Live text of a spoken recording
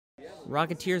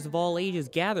Rocketeers of all ages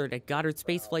gathered at Goddard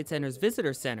Space Flight Center's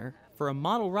Visitor Center for a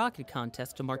model rocket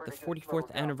contest to mark the 44th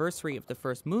anniversary of the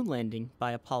first moon landing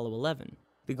by Apollo 11.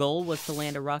 The goal was to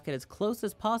land a rocket as close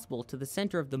as possible to the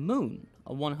center of the moon,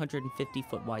 a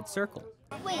 150-foot wide circle.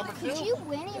 Wait, could you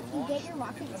win if you get your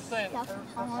rocket stuck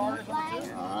on the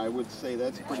flag? I would say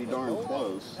that's pretty darn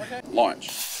close.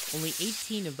 Launch. Only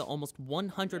 18 of the almost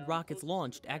 100 rockets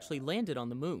launched actually landed on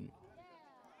the moon.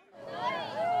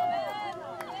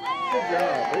 Good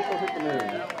job. Rachel hit the moon.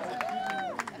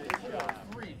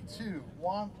 3, 2,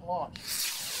 1, launch.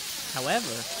 However,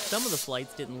 some of the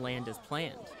flights didn't land as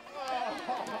planned.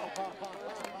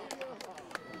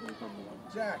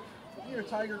 Jack, you're a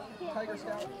Tiger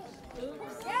Scout.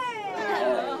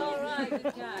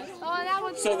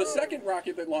 So the second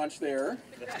rocket that launched there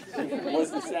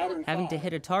was the Saturn V. Having to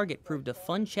hit a target proved a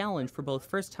fun challenge for both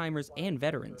first-timers and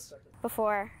veterans.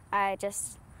 Before, I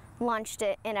just launched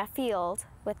it in a field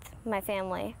with my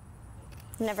family.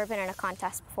 Never been in a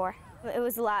contest before. It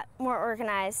was a lot more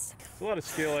organized. It's a lot of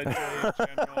skill, I'd say, in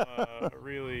general.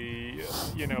 Really,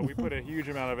 we put a huge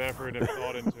amount of effort and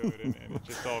thought into it, and it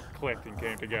just all clicked and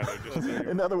came together.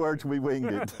 In other words, we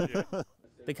winged it. Yeah.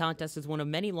 The contest is one of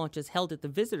many launches held at the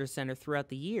Visitor Center throughout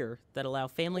the year that allow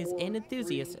families and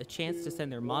enthusiasts a chance to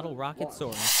send their model rocket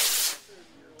soaring.